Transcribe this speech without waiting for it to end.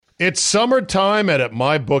It's summertime, and at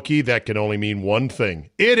MyBookie, that can only mean one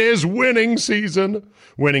thing. It is winning season.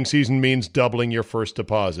 Winning season means doubling your first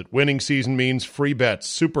deposit. Winning season means free bets,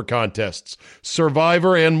 super contests,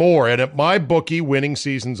 Survivor, and more. And at MyBookie, winning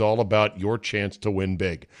season's all about your chance to win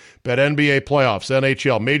big. Bet NBA playoffs,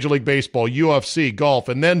 NHL, Major League Baseball, UFC, golf,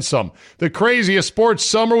 and then some. The craziest sports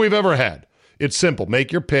summer we've ever had. It's simple.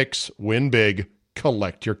 Make your picks, win big,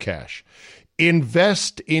 collect your cash.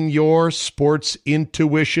 Invest in your sports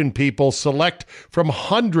intuition, people. Select from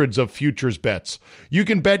hundreds of futures bets. You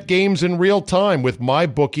can bet games in real time with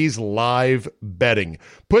MyBookie's live betting.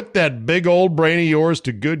 Put that big old brain of yours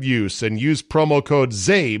to good use and use promo code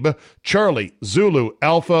ZABE, Charlie, Zulu,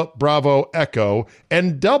 Alpha, Bravo, Echo,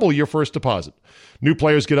 and double your first deposit. New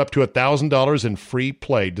players get up to $1,000 in free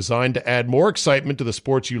play, designed to add more excitement to the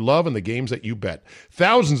sports you love and the games that you bet.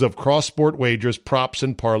 Thousands of cross-sport wagers, props,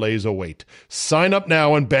 and parlays await. Sign up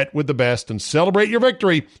now and bet with the best and celebrate your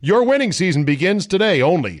victory. Your winning season begins today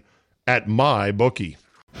only at MyBookie.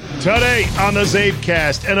 Today on the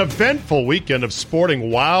Zabecast, an eventful weekend of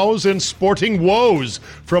sporting wows and sporting woes.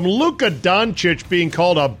 From Luka Doncic being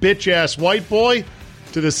called a bitch-ass white boy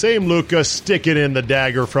to the same Luka sticking in the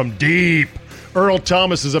dagger from deep. Earl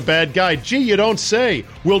Thomas is a bad guy. Gee, you don't say.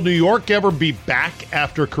 Will New York ever be back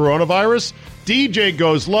after coronavirus? DJ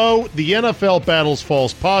goes low. The NFL battles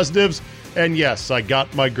false positives. And yes, I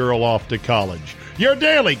got my girl off to college. Your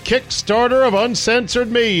daily Kickstarter of Uncensored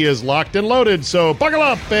Me is locked and loaded, so buckle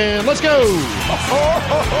up and let's go.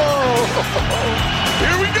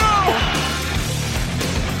 Here we go.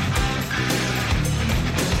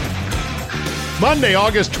 Monday,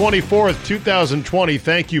 August 24th, 2020.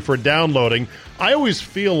 Thank you for downloading. I always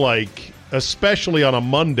feel like, especially on a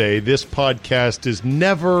Monday, this podcast is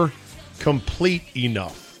never complete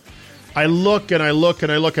enough. I look and I look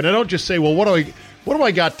and I look, and I don't just say, well, what do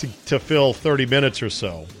I got to fill 30 minutes or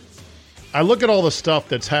so? I look at all the stuff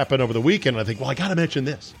that's happened over the weekend, and I think, well, I got to mention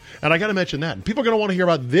this, and I got to mention that. And people are going to want to hear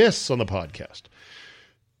about this on the podcast.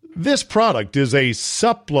 This product is a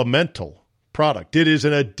supplemental product. It is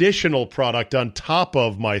an additional product on top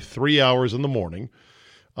of my 3 hours in the morning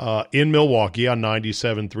in Milwaukee on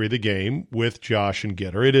 97.3 The Game with Josh and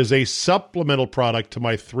Gitter. It is a supplemental product to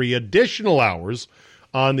my 3 additional hours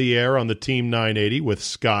on the air on the Team 980 with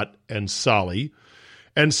Scott and Solly.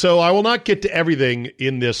 And so I will not get to everything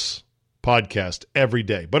in this podcast every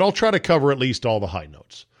day, but I'll try to cover at least all the high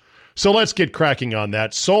notes. So let's get cracking on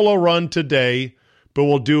that. Solo run today, but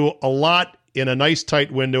we'll do a lot in a nice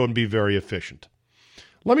tight window and be very efficient.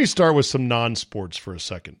 Let me start with some non-sports for a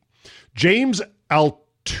second. James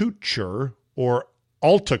Altucher, or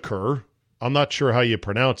Altucher, I'm not sure how you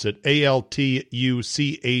pronounce it, Altucher,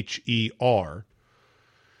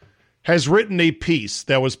 has written a piece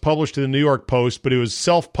that was published in the New York Post, but it was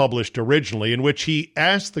self-published originally, in which he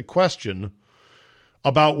asked the question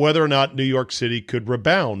about whether or not New York City could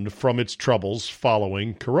rebound from its troubles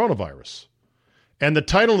following coronavirus. And the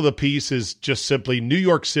title of the piece is just simply, New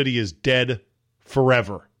York City is dead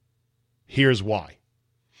forever. Here's why.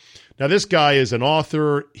 Now, this guy is an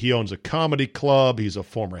author. He owns a comedy club. He's a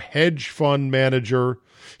former hedge fund manager.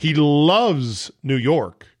 He loves New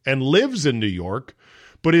York and lives in New York,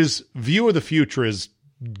 but his view of the future is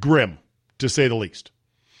grim, to say the least.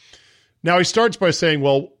 Now, he starts by saying,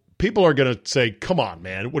 well, people are going to say, come on,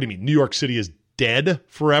 man. What do you mean? New York City is dead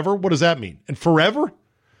forever? What does that mean? And forever?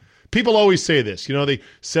 People always say this. You know, they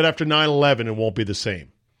said after 9/11 it won't be the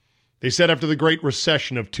same. They said after the Great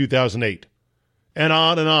Recession of 2008. And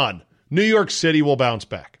on and on. New York City will bounce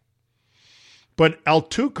back. But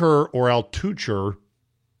Altucher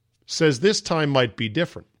says this time might be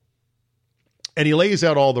different. And he lays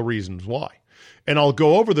out all the reasons why. And I'll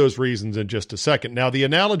go over those reasons in just a second. Now, the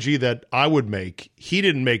analogy that I would make, he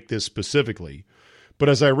didn't make this specifically, but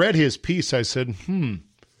as I read his piece, I said,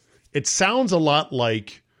 it sounds a lot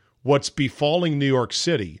like what's befalling New York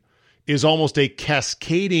City is almost a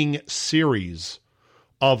cascading series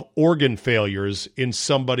of organ failures in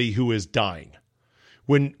somebody who is dying.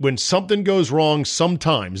 When something goes wrong,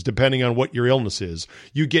 sometimes, depending on what your illness is,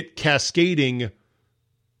 you get cascading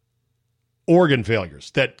organ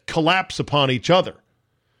failures that collapse upon each other.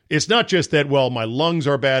 It's not just that, well, my lungs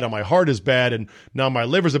are bad and my heart is bad and now my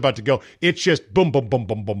liver's about to go. It's just boom, boom, boom,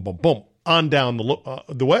 boom, boom, boom, boom, on down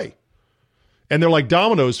the way. And they're like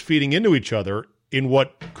dominoes feeding into each other in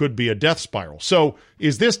what could be a death spiral. So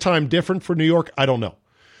is this time different for New York? I don't know.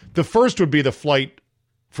 The first would be the flight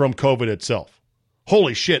from COVID itself.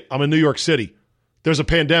 Holy shit, I'm in New York City. There's a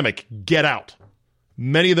pandemic. Get out.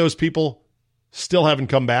 Many of those people still haven't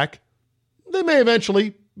come back. They may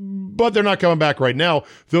eventually, but they're not coming back right now.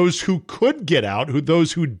 Those who could get out,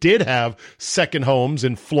 those who did have second homes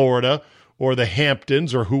in Florida or the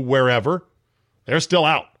Hamptons or wherever, they're still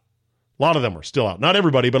out. A lot of them are still out. Not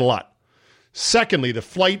everybody, but a lot. Secondly, the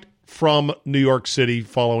flight from New York City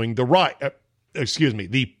following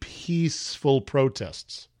the peaceful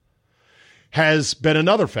protests has been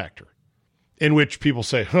another factor in which people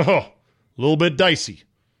say, oh, a little bit dicey.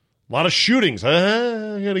 A lot of shootings.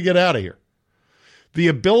 I got to get out of here. The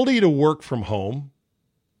ability to work from home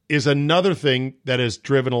is another thing that has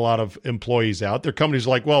driven a lot of employees out. Their companies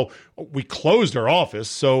are like, well, we closed our office,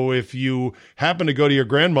 so if you happen to go to your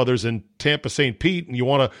grandmother's in Tampa, St. Pete, and you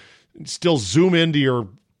want to still zoom into your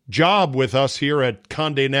job with us here at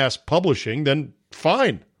Condé Nast Publishing, then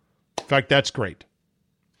fine. In fact, that's great.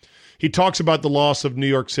 He talks about the loss of New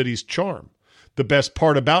York City's charm. The best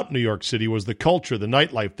part about New York City was the culture, the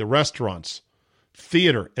nightlife, the restaurants,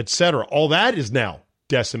 theater, etc. All that is now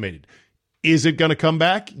decimated. Is it going to come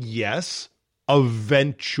back? Yes,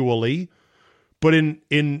 eventually. But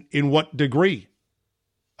in what degree?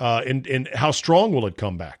 In how strong will it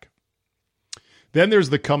come back? Then there's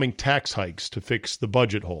the coming tax hikes to fix the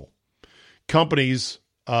budget hole. Companies,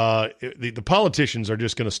 the politicians are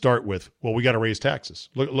just going to start with, well, we got to raise taxes.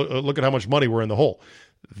 Look at how much money we're in the hole.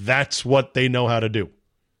 That's what they know how to do.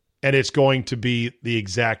 And it's going to be the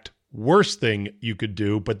exact worst thing you could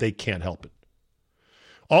do, but they can't help it.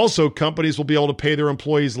 Also, companies will be able to pay their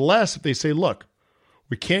employees less if they say, look,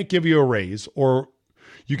 we can't give you a raise, or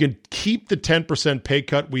you can keep the 10% pay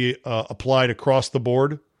cut we applied across the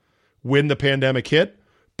board when the pandemic hit,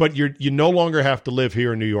 but you no longer have to live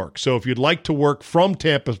here in New York. So if you'd like to work from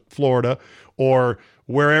Tampa, Florida, or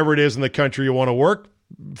wherever it is in the country you want to work,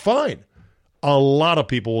 fine. A lot of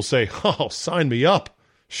people will say, oh, sign me up.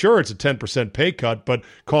 Sure, it's a 10% pay cut, but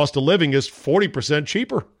cost of living is 40%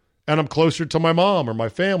 cheaper. And I'm closer to my mom or my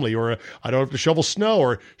family, or I don't have to shovel snow,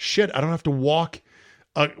 or shit, I don't have to walk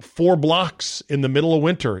 4 blocks in the middle of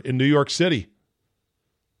winter in New York City.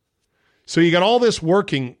 So you got all this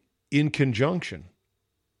working in conjunction.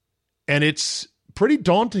 And it's pretty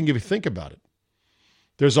daunting if you think about it.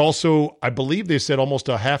 There's also, I believe they said, almost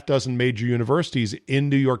a half dozen major universities in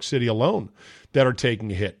New York City alone that are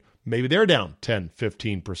taking a hit. Maybe they're down 10,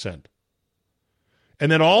 15%.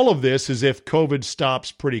 And then all of this is if COVID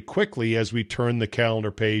stops pretty quickly as we turn the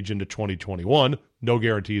calendar page into 2021. No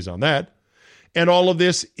guarantees on that. And all of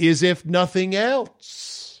this is if nothing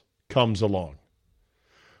else comes along.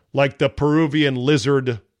 Like the Peruvian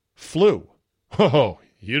lizard flu. Oh,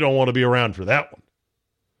 you don't want to be around for that one.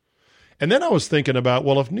 And then I was thinking about,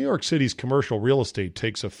 well, if New York City's commercial real estate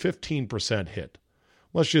takes a 15% hit,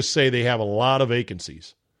 let's just say they have a lot of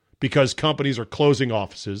vacancies because companies are closing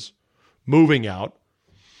offices, moving out.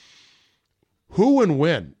 Who and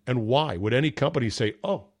when and why would any company say,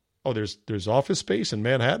 oh, there's office space in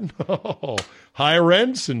Manhattan? Oh, high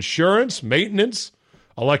rents, insurance, maintenance,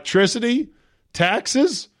 electricity,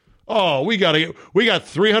 taxes. Oh, we got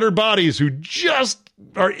 300 bodies who just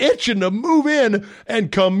are itching to move in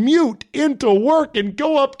and commute into work and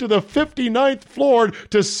go up to the 59th floor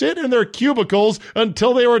to sit in their cubicles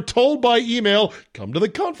until they were told by email, come to the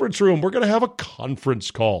conference room. We're going to have a conference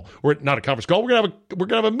call. Or not a conference call. We're going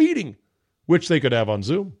to have a meeting, which they could have on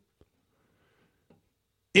Zoom.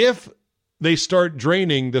 If they start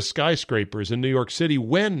draining the skyscrapers in New York City,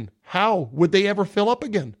 how would they ever fill up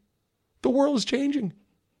again? The world is changing.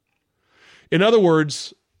 In other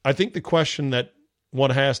words, I think the question that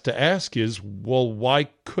one has to ask is, well, why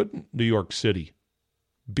couldn't New York City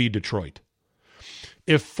be Detroit?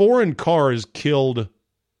 If foreign cars killed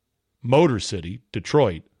Motor City,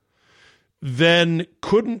 Detroit, then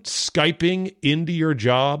couldn't Skyping into your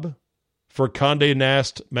job for Condé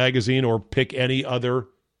Nast magazine or pick any other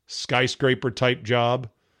skyscraper-type job,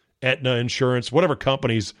 Aetna Insurance, whatever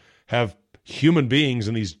companies have human beings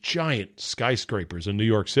in these giant skyscrapers in New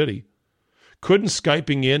York City, couldn't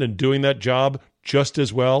Skyping in and doing that job just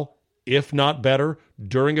as well, if not better,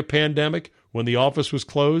 during a pandemic when the office was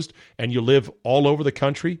closed and you live all over the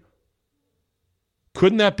country?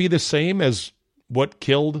 Couldn't that be the same as what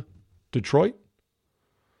killed Detroit?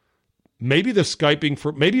 Maybe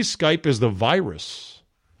Skype is the virus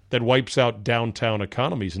that wipes out downtown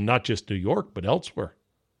economies, and not just New York, but elsewhere.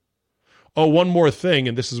 Oh, one more thing,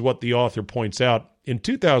 and this is what the author points out. In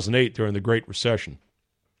 2008, during the Great Recession,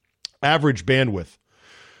 average bandwidth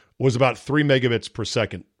was about 3 megabits per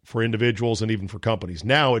second for individuals and even for companies.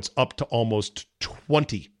 Now it's up to almost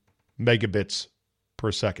 20 megabits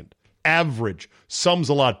per second. Average. Some's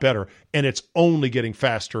a lot better, and it's only getting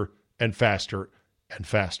faster and faster and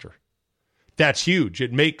faster. That's huge.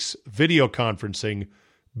 It makes video conferencing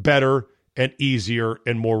better and easier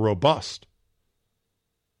and more robust.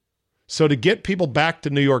 So to get people back to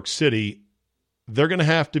New York City, they're going to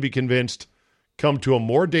have to be convinced, come to a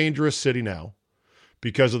more dangerous city now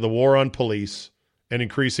because of the war on police and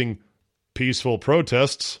increasing peaceful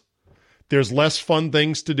protests. There's less fun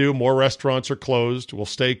things to do. More restaurants are closed, will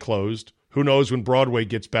stay closed. Who knows when Broadway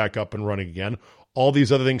gets back up and running again. All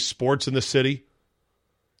these other things, sports in the city.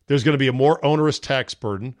 There's going to be a more onerous tax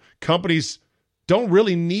burden. Companies don't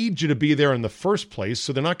really need you to be there in the first place,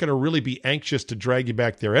 so they're not going to really be anxious to drag you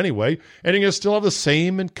back there anyway, and you're going to still have the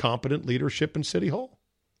same incompetent leadership in City Hall.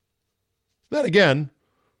 Then again,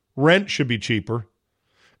 rent should be cheaper,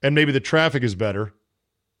 and maybe the traffic is better,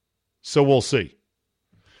 so we'll see.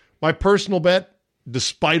 My personal bet,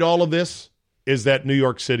 despite all of this, is that New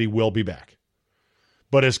York City will be back.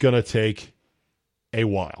 But it's going to take a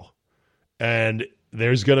while. And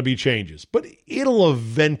there's going to be changes. But it'll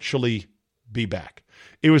eventually be back.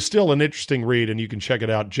 It was still an interesting read, and you can check it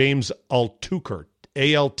out. James Altucher,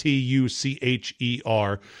 Altucher.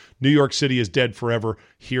 New York City is dead forever.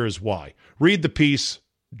 Here's why. Read the piece.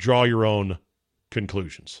 Draw your own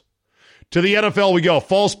conclusions. To the NFL we go.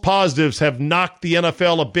 False positives have knocked the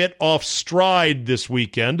NFL a bit off stride this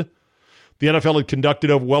weekend. The NFL had conducted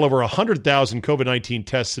well over 100,000 COVID-19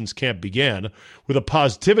 tests since camp began, with a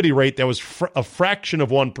positivity rate that was a fraction of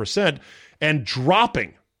 1% and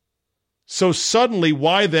dropping. So suddenly,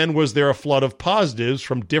 why then was there a flood of positives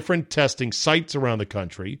from different testing sites around the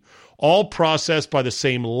country, all processed by the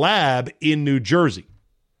same lab in New Jersey?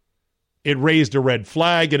 It raised a red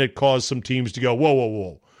flag, and it caused some teams to go, whoa, whoa,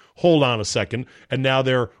 whoa. Hold on a second. And now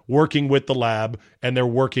they're working with the lab, and they're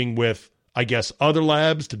working with, I guess, other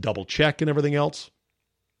labs to double check and everything else.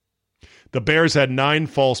 The Bears had 9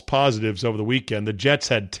 false positives over the weekend. The Jets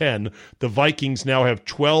had 10. The Vikings now have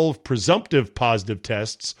 12 presumptive positive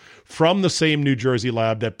tests from the same New Jersey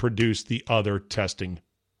lab that produced the other testing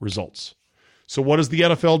results. So what does the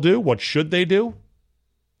NFL do? What should they do?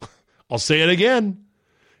 I'll say it again.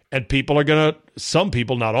 And people are going to, some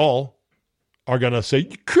people, not all, are going to say,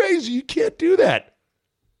 you're crazy, you can't do that.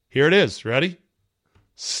 Here it is. Ready?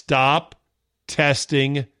 Stop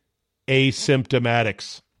testing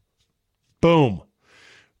asymptomatics. Boom.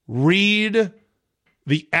 Read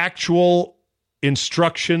the actual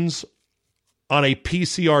instructions on a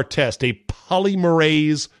PCR test, a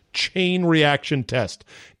polymerase chain reaction test.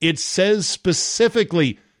 It says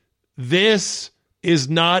specifically, this is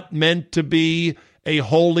not meant to be a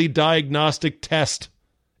wholly diagnostic test.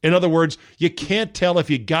 In other words, you can't tell if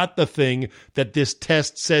you got the thing that this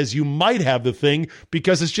test says you might have the thing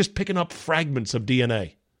because it's just picking up fragments of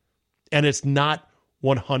DNA. And it's not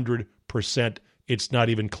 100%. It's not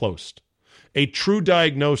even close. A true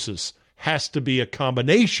diagnosis has to be a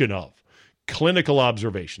combination of clinical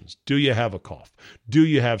observations. Do you have a cough? Do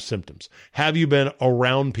you have symptoms? Have you been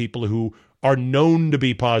around people who are known to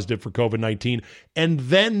be positive for COVID-19? And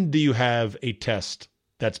then do you have a test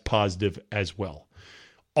that's positive as well?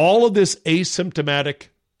 All of this asymptomatic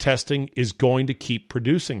testing is going to keep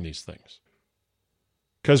producing these things.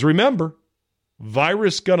 Because remember,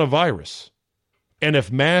 virus gonna virus. And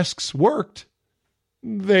if masks worked,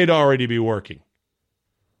 they'd already be working.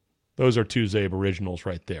 Those are two Zabe originals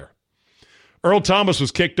right there. Earl Thomas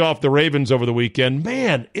was kicked off the Ravens over the weekend.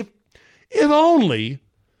 Man, if only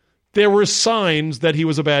there were signs that he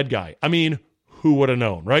was a bad guy. I mean, who would have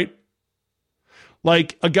known, right?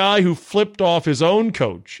 Like a guy who flipped off his own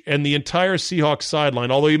coach and the entire Seahawks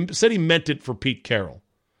sideline, although he said he meant it for Pete Carroll,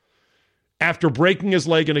 after breaking his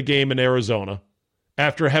leg in a game in Arizona,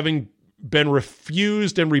 after having been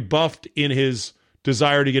refused and rebuffed in his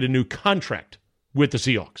desire to get a new contract with the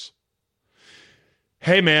Seahawks.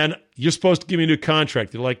 Hey, man, you're supposed to give me a new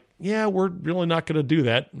contract. They're like, yeah, we're really not going to do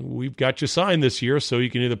that. We've got you signed this year, so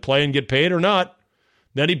you can either play and get paid or not.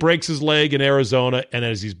 Then he breaks his leg in Arizona, and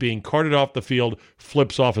as he's being carted off the field,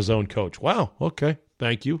 flips off his own coach. Wow, okay,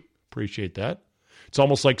 thank you. Appreciate that. It's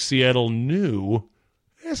almost like Seattle knew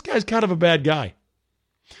this guy's kind of a bad guy.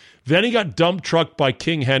 Then he got dump trucked by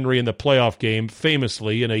King Henry in the playoff game,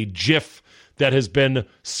 famously, in a GIF that has been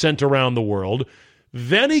sent around the world.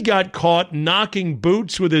 Then he got caught knocking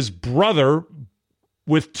boots with his brother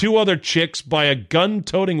with 2 other chicks by a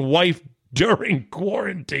gun-toting wife during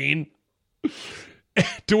quarantine.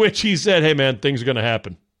 To which he said, hey, man, things are going to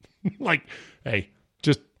happen. Like, hey,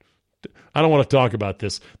 just, I don't want to talk about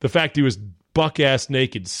this. The fact he was buck-ass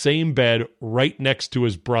naked, same bed, right next to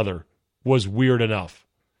his brother, was weird enough.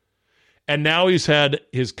 And now he's had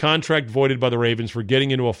his contract voided by the Ravens for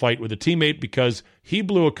getting into a fight with a teammate because he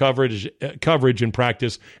blew a coverage in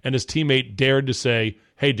practice, and his teammate dared to say,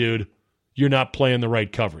 hey, dude, you're not playing the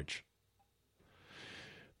right coverage.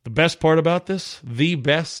 The best part about this,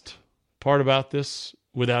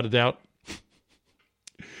 without a doubt,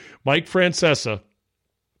 Mike Francesa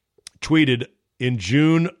tweeted in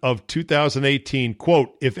June of 2018,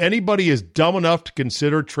 quote, "If anybody is dumb enough to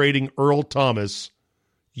consider trading Earl Thomas,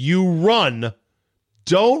 you run,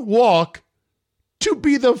 don't walk, to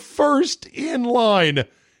be the first in line.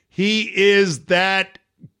 He is that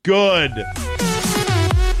good."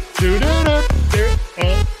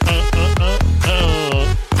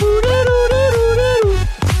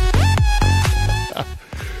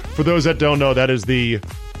 For those that don't know, that is the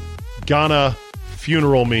Ghana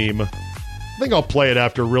funeral meme. I think I'll play it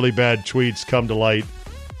after really bad tweets come to light.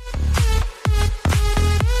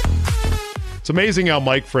 It's amazing how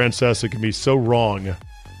Mike Francesa can be so wrong,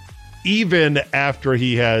 even after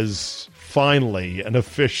he has finally and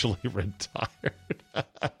officially retired.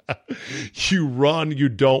 You run, you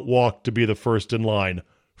don't walk to be the first in line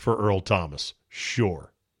for Earl Thomas.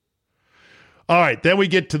 Sure. All right, then we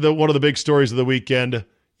get to one of the big stories of the weekend.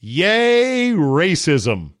 Yay,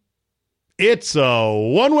 racism. It's a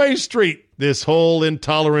one-way street, this whole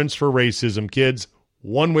intolerance for racism, kids.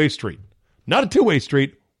 One-way street. Not a two-way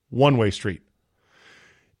street, one-way street.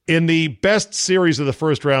 In the best series of the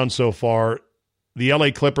first round so far, the LA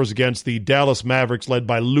Clippers against the Dallas Mavericks led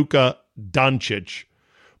by Luka Doncic,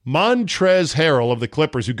 Montrezl Harrell of the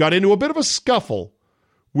Clippers, who got into a bit of a scuffle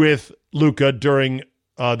with Luka during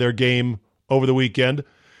their game over the weekend,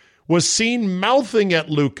 was seen mouthing at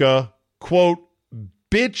Luka, quote,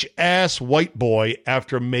 "bitch-ass white boy,"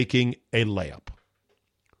 after making a layup.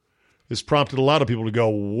 This prompted a lot of people to go,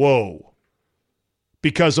 whoa.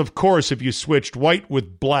 Because, of course, if you switched white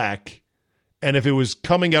with black, and if it was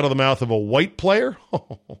coming out of the mouth of a white player,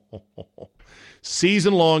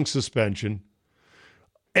 season-long suspension,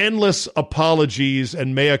 endless apologies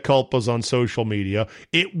and mea culpas on social media,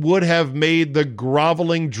 it would have made the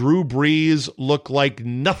groveling Drew Brees look like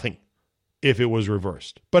nothing if it was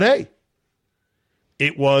reversed. But hey,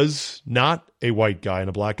 it was not a white guy and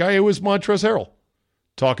a black guy. It was Montrezl Harrell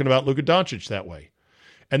talking about Luka Doncic that way.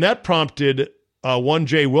 And that prompted one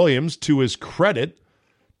Jay Williams, to his credit,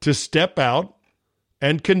 to step out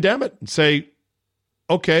and condemn it and say,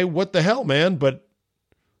 okay, what the hell, man? But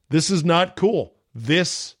this is not cool.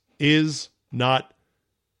 This is not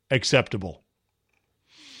acceptable.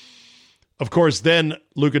 Of course, then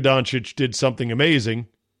Luka Doncic did something amazing.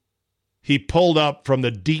 He pulled up from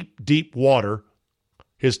the deep, deep water,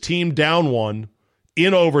 his team down one,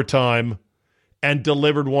 in overtime, and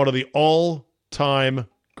delivered one of the all-time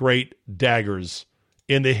great daggers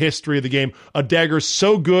in the history of the game. A dagger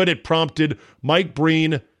so good it prompted Mike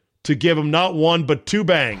Breen to give him not one, but two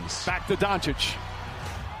bangs. Back to Doncic.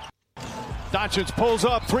 Doncic pulls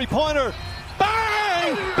up, three-pointer.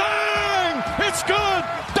 Bang! Bang! It's good!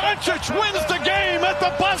 Doncic wins the game at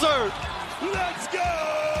the buzzer! Let's go!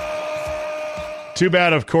 Too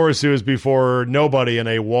bad, of course, it was before nobody and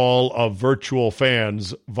a wall of virtual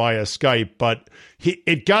fans via Skype, but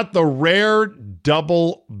it got the rare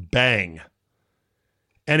double bang.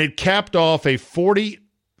 And it capped off a 40,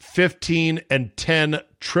 15, and 10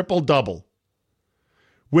 triple-double,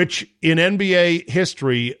 which in NBA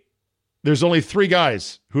history, there's only three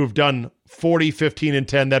guys who have done 40, 15, and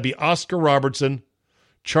 10. That'd be Oscar Robertson,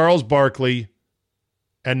 Charles Barkley,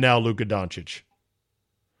 and now Luka Doncic.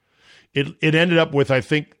 It ended up with, I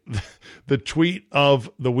think, the tweet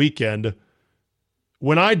of the weekend.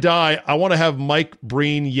 When I die, I want to have Mike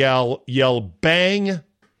Breen yell bang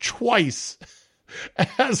twice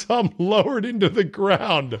as I'm lowered into the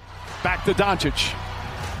ground. Back to Doncic.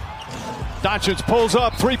 Doncic pulls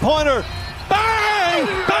up, three-pointer. Bang!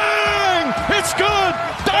 Bang! It's good!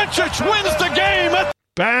 Doncic wins the game!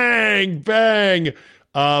 Bang! Bang!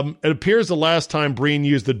 It appears the last time Breen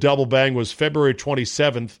used the double bang was February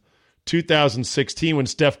 27th, 2016, when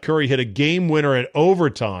Steph Curry hit a game winner at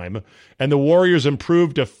overtime, and the Warriors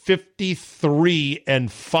improved to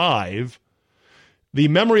 53-5. The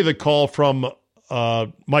memory of the call from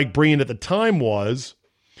Mike Breen at the time was,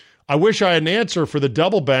 "I wish I had an answer for the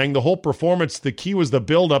double bang. The whole performance, the key was the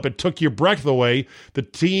build-up. It took your breath away. The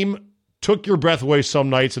team took your breath away some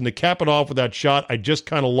nights, and to cap it off with that shot, I just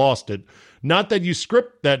kind of lost it. Not that you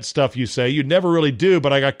script that stuff you say. You never really do,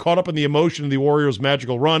 but I got caught up in the emotion of the Warriors'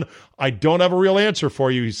 magical run. I don't have a real answer for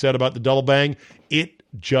you," he said about the double bang. It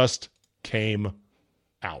just came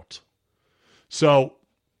out. So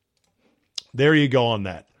there you go on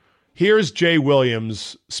that. Here's Jay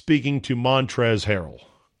Williams speaking to Montrezl Harrell.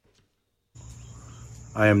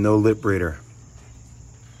 I am no lip reader.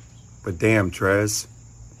 But damn, Trez.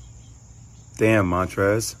 Damn,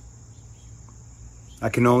 Montrez. I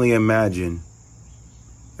can only imagine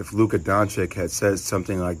if Luka Doncic had said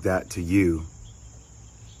something like that to you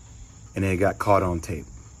and it got caught on tape.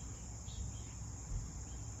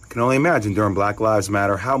 I can only imagine during Black Lives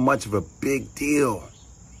Matter how much of a big deal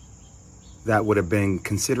that would have been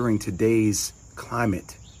considering today's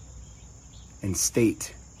climate and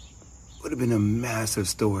state. Would have been a massive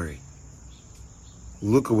story.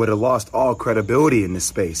 Luka would have lost all credibility in this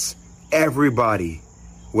space. Everybody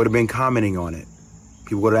would have been commenting on it.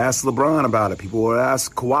 People would have asked LeBron about it. People would have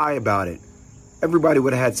asked Kawhi about it. Everybody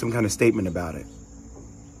would have had some kind of statement about it.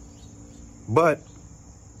 But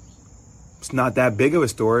it's not that big of a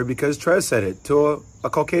story because Trez said it to a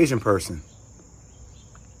Caucasian person.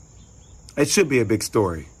 It should be a big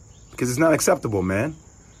story because it's not acceptable, man.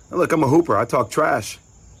 And look, I'm a hooper. I talk trash.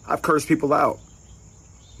 I've cursed people out.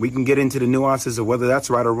 We can get into the nuances of whether that's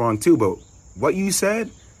right or wrong too, but what you said,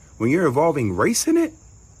 when you're involving race in it,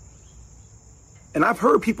 and I've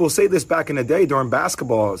heard people say this back in the day during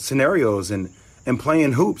basketball scenarios and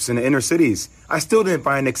playing hoops in the inner cities. I still didn't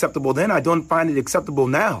find it acceptable then. I don't find it acceptable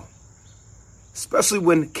now. Especially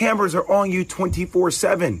when cameras are on you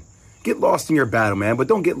 24/7. Get lost in your battle, man, but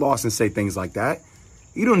don't get lost and say things like that.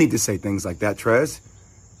 You don't need to say things like that, Trez.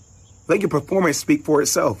 Let your performance speak for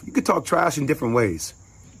itself. You can talk trash in different ways.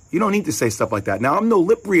 You don't need to say stuff like that. Now, I'm no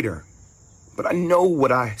lip reader, but I know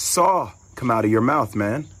what I saw come out of your mouth,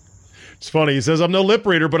 man. It's funny. He says, I'm no lip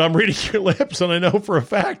reader, but I'm reading your lips, and I know for a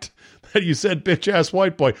fact that you said bitch-ass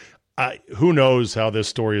white boy. Who knows how this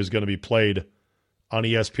story is going to be played on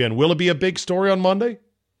ESPN. Will it be a big story on Monday?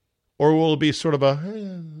 Or will it be sort of a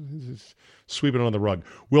sweeping it on the rug?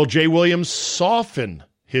 Will Jay Williams soften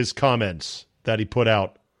his comments that he put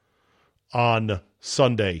out on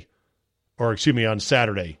Saturday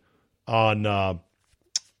on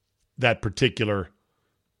that particular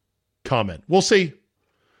comment? We'll see.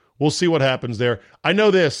 We'll see what happens there. I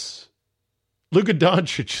know this. Luka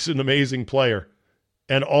Doncic is an amazing player,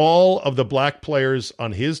 and all of the black players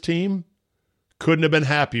on his team couldn't have been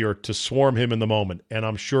happier to swarm him in the moment, and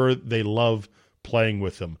I'm sure they love playing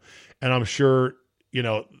with him. And I'm sure,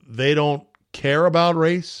 they don't care about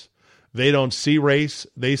race. They don't see race.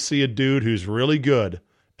 They see a dude who's really good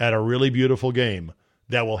at a really beautiful game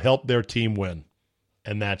that will help their team win,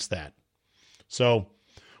 and that's that. So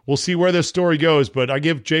we'll see where this story goes, but I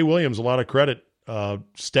give Jay Williams a lot of credit.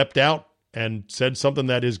 Stepped out and said something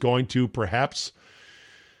that is going to perhaps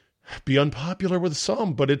be unpopular with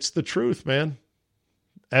some, but it's the truth, man.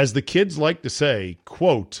 As the kids like to say,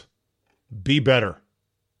 quote, be better.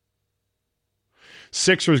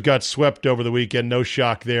 Sixers got swept over the weekend. No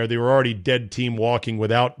shock there. They were already dead team walking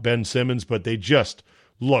without Ben Simmons, but they just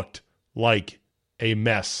looked like a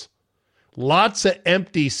mess. Lots of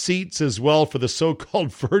empty seats as well for the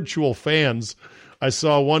so-called virtual fans. I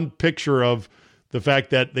saw one picture of the fact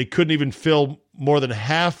that they couldn't even fill more than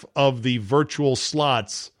half of the virtual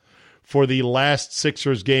slots for the last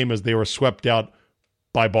Sixers game as they were swept out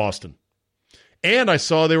by Boston. And I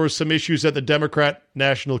saw there were some issues at the Democrat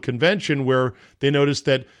National Convention where they noticed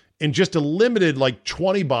that in just a limited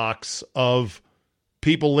 20 box of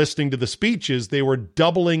people listening to the speeches, they were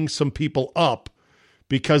doubling some people up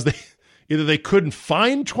because either they couldn't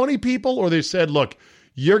find 20 people or they said, look,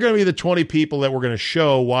 you're going to be the 20 people that we're going to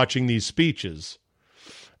show watching these speeches.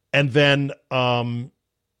 And then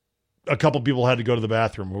a couple people had to go to the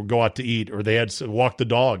bathroom or go out to eat, or they had to walk the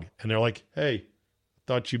dog. And they're like, hey,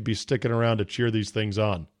 thought you'd be sticking around to cheer these things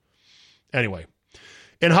on. Anyway,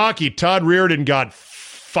 in hockey, Todd Reirden got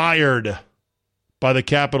fired by the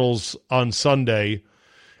Capitals on Sunday,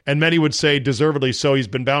 and many would say deservedly so. He's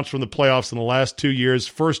been bounced from the playoffs in the last 2 years,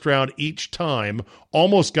 first round each time,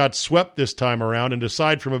 almost got swept this time around, and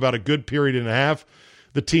aside from about a good period and a half,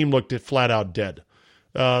 the team looked flat out dead.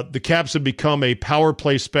 The Caps have become a power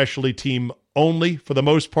play specialty team only for the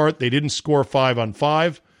most part. They didn't score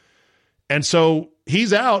 5-on-5. And so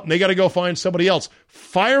he's out, and they got to go find somebody else.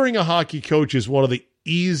 Firing a hockey coach is one of the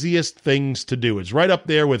easiest things to do. It's right up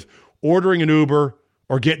there with ordering an Uber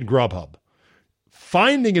or getting Grubhub.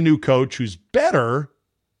 Finding a new coach who's better,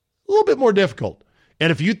 a little bit more difficult.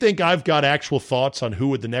 And if you think I've got actual thoughts on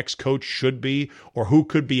who the next coach should be or who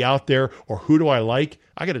could be out there or who do I like,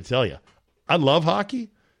 I got to tell you, I love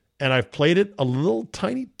hockey, and I've played it a little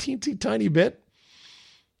teensy tiny bit,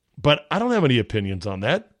 but I don't have any opinions on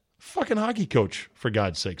that. Fucking hockey coach, for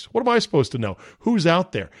God's sakes. What am I supposed to know? Who's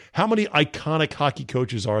out there? How many iconic hockey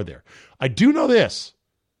coaches are there? I do know this.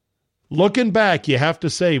 Looking back, you have to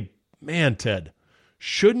say, man, Ted,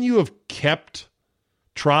 shouldn't you have kept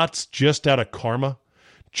Trotz just out of karma?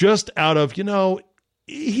 Just out of,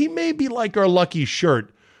 he may be like our lucky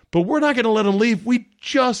shirt, but we're not going to let him leave. We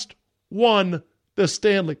just won the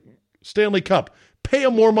Stanley Cup. pay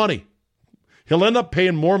him more money. He'll end up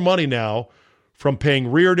paying more money now from paying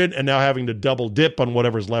Reardon and now having to double dip on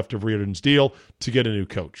whatever's left of Reardon's deal to get a new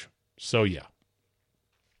coach. So, yeah.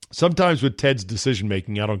 Sometimes with Ted's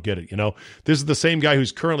decision-making, I don't get it, This is the same guy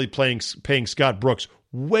who's currently paying Scott Brooks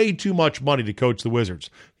way too much money to coach the Wizards.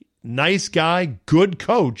 Nice guy, good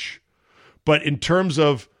coach, but in terms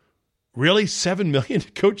of really $7 million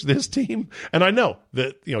to coach this team? And I know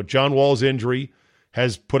that, John Wall's injury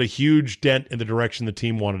has put a huge dent in the direction the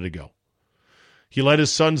team wanted to go. He let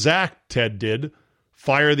his son, Zach, Ted did,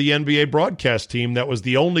 fire the NBA broadcast team that was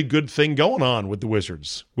the only good thing going on with the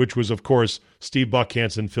Wizards, which was, of course, Steve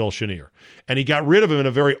Buckhantz and Phil Chenier. And he got rid of him in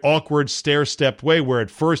a very awkward, stair-stepped way, where at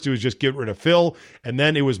first it was just get rid of Phil, and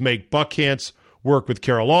then it was make Buckhantz work with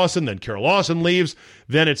Carol Lawson, then Carol Lawson leaves,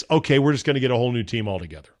 then it's, okay, we're just going to get a whole new team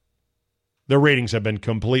altogether. Their ratings have been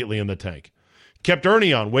completely in the tank. Kept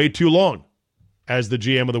Ernie on way too long as the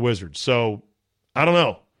GM of the Wizards. So, I don't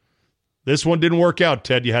know. This one didn't work out,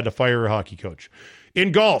 Ted. You had to fire a hockey coach.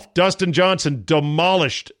 In golf, Dustin Johnson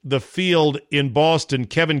demolished the field in Boston.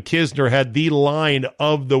 Kevin Kisner had the line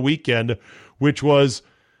of the weekend, which was,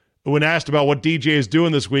 when asked about what DJ is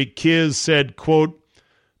doing this week, Kiz said, quote,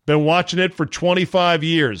 "Been watching it for 25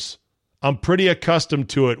 years. I'm pretty accustomed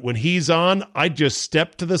to it. When he's on, I just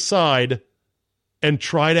step to the side and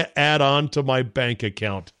try to add on to my bank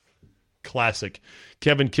account." Classic.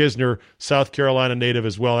 Kevin Kisner, South Carolina native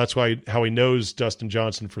as well. That's how he knows Dustin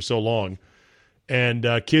Johnson for so long. And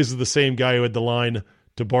Kiz is the same guy who had the line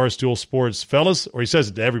to Barstool Sports. Fellas, or he says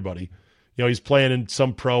it to everybody. He's playing in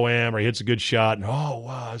some pro-am or he hits a good shot. And, oh,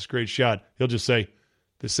 wow, that's a great shot. He'll just say,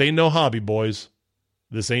 "This ain't no hobby, boys.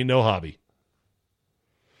 This ain't no hobby."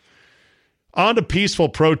 On to peaceful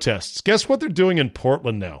protests. Guess what they're doing in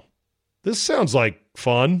Portland now? This sounds like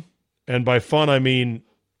fun. And by fun, I mean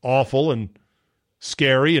awful and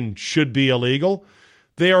scary and should be illegal.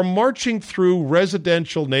 They are marching through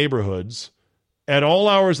residential neighborhoods at all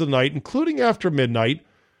hours of the night, including after midnight,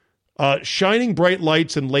 shining bright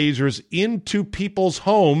lights and lasers into people's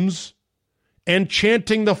homes and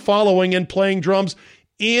chanting the following and playing drums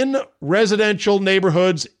in residential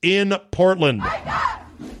neighborhoods in Portland. Wake up!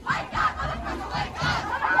 Wake up, motherfucker, wake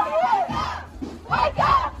up! Wake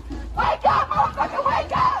up! Wake up, motherfucker,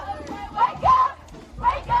 wake up! Wake up!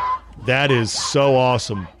 Wake up! That is so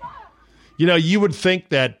awesome. You would think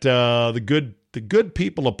that the good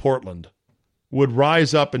people of Portland would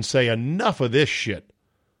rise up and say, enough of this shit.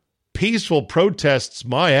 Peaceful protests,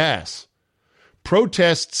 my ass.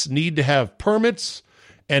 Protests need to have permits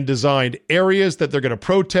and designed areas that they're going to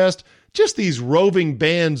protest. Just these roving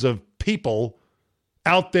bands of people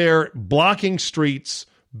out there blocking streets,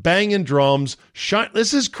 banging drums.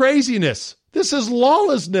 This is craziness. This is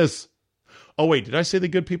lawlessness. Oh, wait, did I say the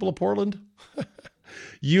good people of Portland?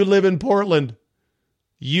 You live in Portland.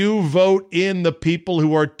 You vote in the people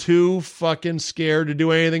who are too fucking scared to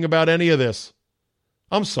do anything about any of this.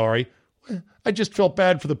 I'm sorry. I just felt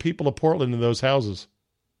bad for the people of Portland in those houses.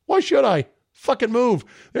 Why should I? Fucking move.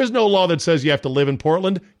 There's no law that says you have to live in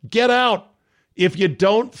Portland. Get out. If you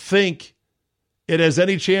don't think it has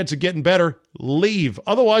any chance of getting better, leave.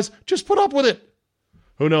 Otherwise, just put up with it.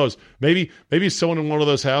 Who knows? Maybe someone in one of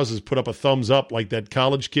those houses put up a thumbs up like that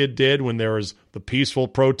college kid did when there was the peaceful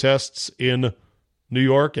protests in New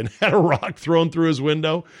York and had a rock thrown through his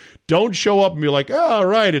window. Don't show up and be like, all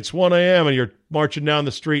right, it's 1 a.m. and you're marching down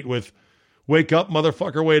the street with, "Wake up,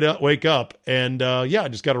 motherfucker, wake up." And I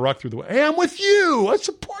just got a rock through the window. Hey, I'm with you. I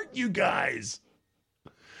support you guys.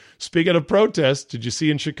 Speaking of protests, did you see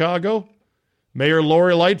in Chicago? Mayor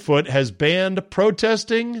Lori Lightfoot has banned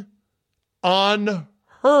protesting on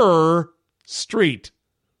her street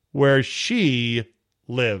where she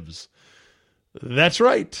lives. That's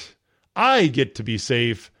right. I get to be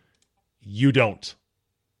safe. You don't.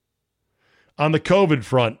 On the COVID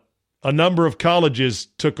front, a number of colleges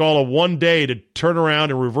took all of one day to turn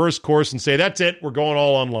around and reverse course and say, that's it, we're going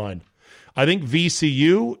all online. I think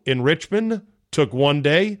VCU in Richmond took 1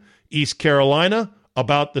 day. East Carolina,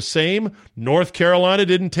 about the same. North Carolina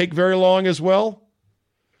didn't take very long as well.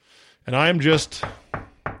 And I am just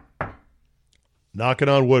knocking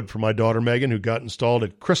on wood for my daughter Megan, who got installed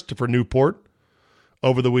at Christopher Newport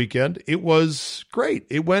over the weekend. It was great.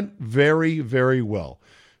 It went very, very well.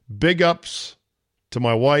 Big ups to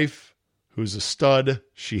my wife, who's a stud.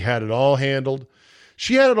 She had it all handled.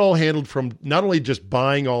 She had it all handled from not only just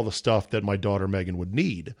buying all the stuff that my daughter Megan would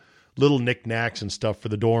need, little knickknacks and stuff for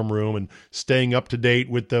the dorm room, and staying up to date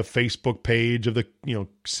with the Facebook page of the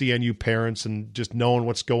CNU parents and just knowing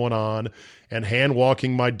what's going on, and hand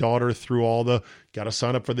walking my daughter through all the got to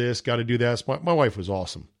sign up for this, got to do that. My wife was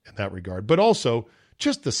awesome in that regard, but also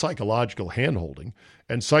just the psychological handholding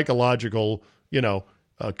and psychological,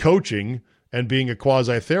 coaching and being a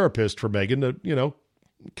quasi-therapist for Megan to,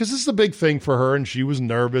 because this is a big thing for her, and she was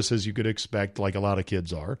nervous, as you could expect, like a lot of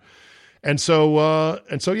kids are.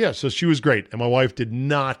 So she was great. And my wife did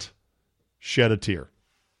not shed a tear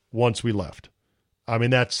once we left. I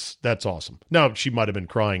mean, that's awesome. Now, she might have been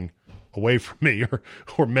crying away from me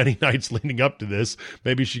or many nights leading up to this.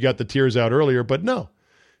 Maybe she got the tears out earlier, but no.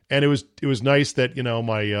 And it was nice that,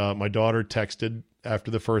 my daughter texted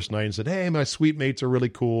after the first night and said, "Hey, my suite mates are really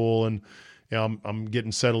cool, and I'm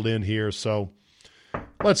getting settled in here. So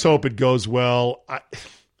let's hope it goes well."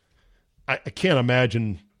 I can't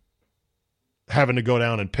imagine having to go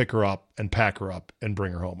down and pick her up and pack her up and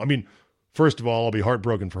bring her home. I mean, first of all, I'll be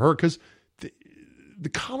heartbroken for her because the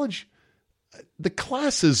college, the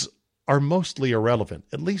classes are mostly irrelevant,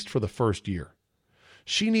 at least for the first year.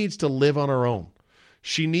 She needs to live on her own.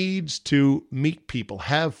 She needs to meet people,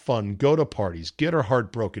 have fun, go to parties, get her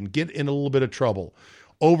heart broken, get in a little bit of trouble,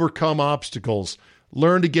 overcome obstacles,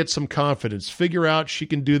 learn to get some confidence, figure out she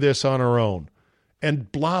can do this on her own,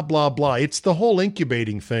 and blah, blah, blah. It's the whole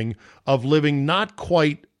incubating thing of living not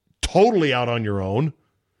quite totally out on your own,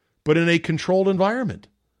 but in a controlled environment.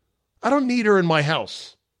 I don't need her in my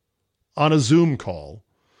house on a Zoom call,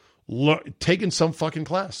 taking some fucking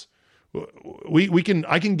class.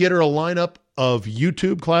 I can get her a lineup of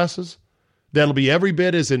YouTube classes that'll be every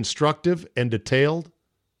bit as instructive and detailed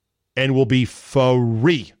and will be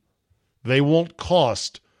free. They won't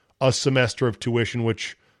cost a semester of tuition,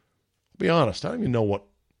 which, I'll be honest, I don't even know what.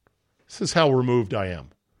 This is how removed I am.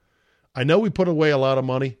 I know we put away a lot of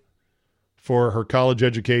money for her college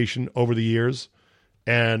education over the years,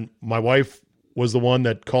 and my wife was the one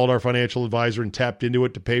that called our financial advisor and tapped into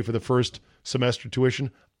it to pay for the first semester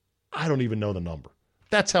tuition. I don't even know the number.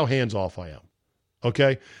 That's how hands-off I am.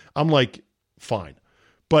 Okay? I'm like, fine.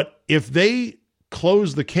 But if they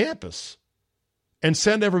close the campus and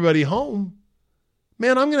send everybody home,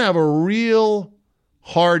 man, I'm going to have a real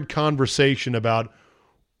hard conversation about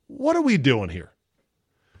what are we doing here?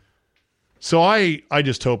 So I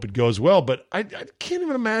just hope it goes well, but I can't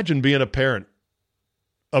even imagine being a parent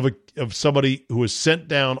of somebody who was sent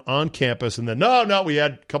down on campus and then, no, we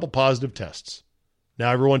had a couple positive tests.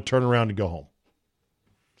 Now everyone turn around and go home.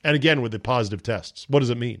 And again, with the positive tests, what does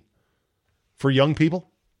it mean? For young people,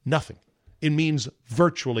 nothing. It means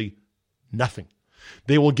virtually nothing.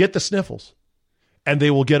 They will get the sniffles and they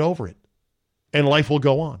will get over it and life will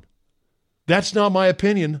go on. That's not my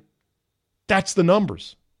opinion. That's the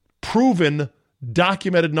numbers. Proven,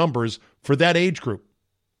 documented numbers for that age group.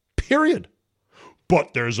 Period.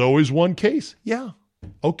 But there's always one case. Yeah.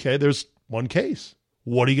 Okay, there's one case.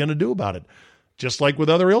 What are you going to do about it? Just like with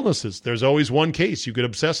other illnesses, there's always one case you could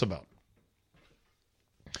obsess about.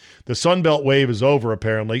 The Sunbelt wave is over,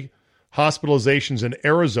 apparently. Hospitalizations in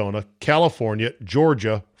Arizona, California,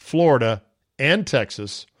 Georgia, Florida, and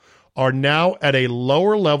Texas are now at a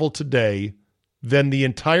lower level today than the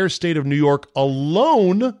entire state of New York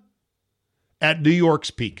alone at New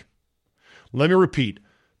York's peak. Let me repeat.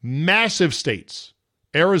 Massive states,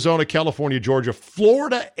 Arizona, California, Georgia,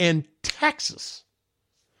 Florida, and Texas.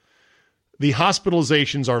 The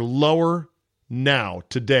hospitalizations are lower now,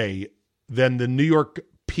 today, than the New York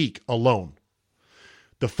peak alone.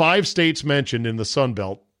 The 5 states mentioned in the Sun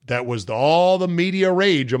Belt, that was all the media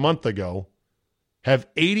rage a month ago, have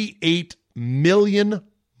 88 million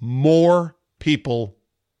more people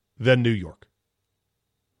than New York.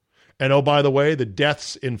 And oh, by the way, the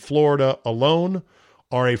deaths in Florida alone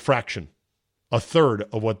are a fraction, a third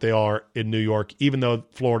of what they are in New York, even though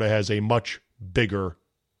Florida has a much bigger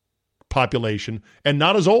population and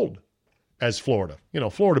not as old as Florida.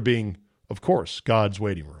 Florida being, of course, God's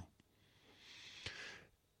waiting room.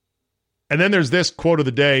 And then there's this quote of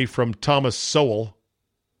the day from Thomas Sowell.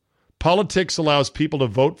 Politics allows people to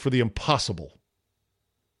vote for the impossible.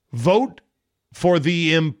 Vote for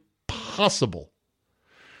the impossible,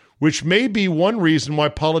 which may be one reason why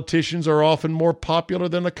politicians are often more popular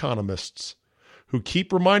than economists, who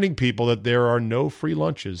keep reminding people that there are no free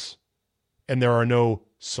lunches and there are no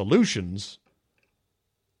solutions,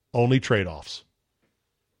 only trade-offs.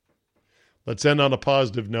 Let's end on a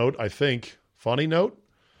positive note, I think. Funny note?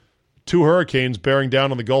 2 hurricanes bearing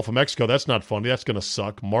down on the Gulf of Mexico. That's not funny. That's going to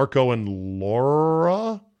suck. Marco and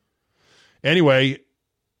Laura? Anyway,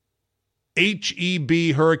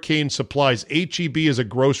 HEB Hurricane Supplies. HEB is a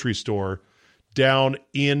grocery store down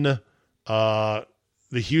in the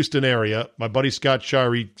Houston area. My buddy Scott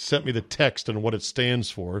Shirey sent me the text on what it stands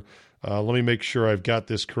for. Let me make sure I've got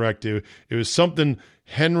this correct. It was something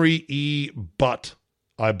Henry E. Butt,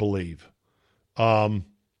 I believe.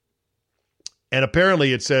 And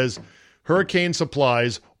apparently it says Hurricane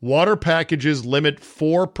Supplies, water packages limit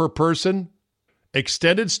 4 per person,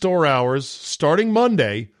 extended store hours starting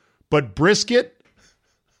Monday, but brisket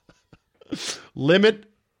limit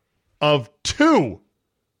of 2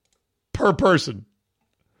 per person.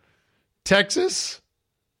 Texas?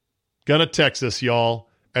 Gonna Texas, y'all.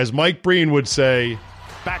 As Mike Breen would say.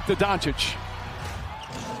 Back to Doncic.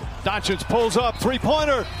 Doncic pulls up,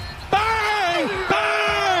 three-pointer. Bang!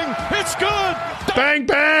 Bang! It's good! Bang,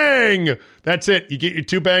 bang! That's it. You get your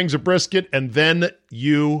 2 bangs of brisket, and then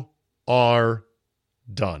you are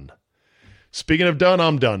done. Speaking of done,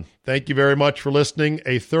 I'm done. Thank you very much for listening.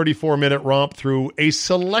 A 34-minute romp through a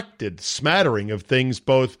selected smattering of things,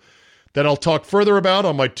 both that I'll talk further about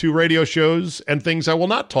on my 2 radio shows and things I will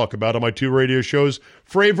not talk about on my 2 radio shows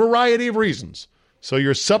for a variety of reasons. So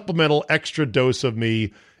your supplemental extra dose of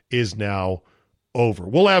me is now over.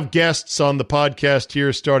 We'll have guests on the podcast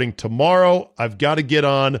here starting tomorrow. I've got to get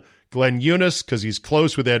on Glenn Eunice because he's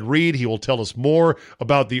close with Ed Reed. He will tell us more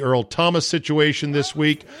about the Earl Thomas situation this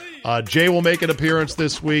week. Jay will make an appearance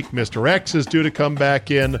this week. Mr. X is due to come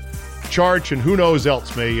back in. Charch and who knows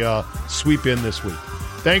else may sweep in this week.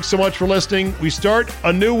 Thanks so much for listening. We start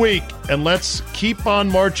a new week, and let's keep on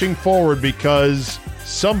marching forward because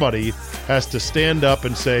somebody has to stand up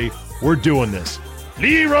and say, we're doing this.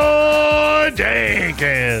 Leroy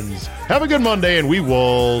Jenkins. Have a good Monday, and we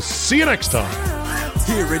will see you next time.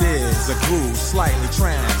 Here it is, a groove slightly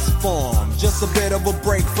transformed. Just a bit of a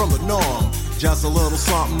break from the norm. Just a little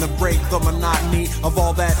something to break the monotony of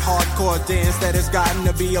all that hardcore dance that has gotten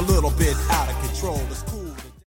to be a little bit out of control.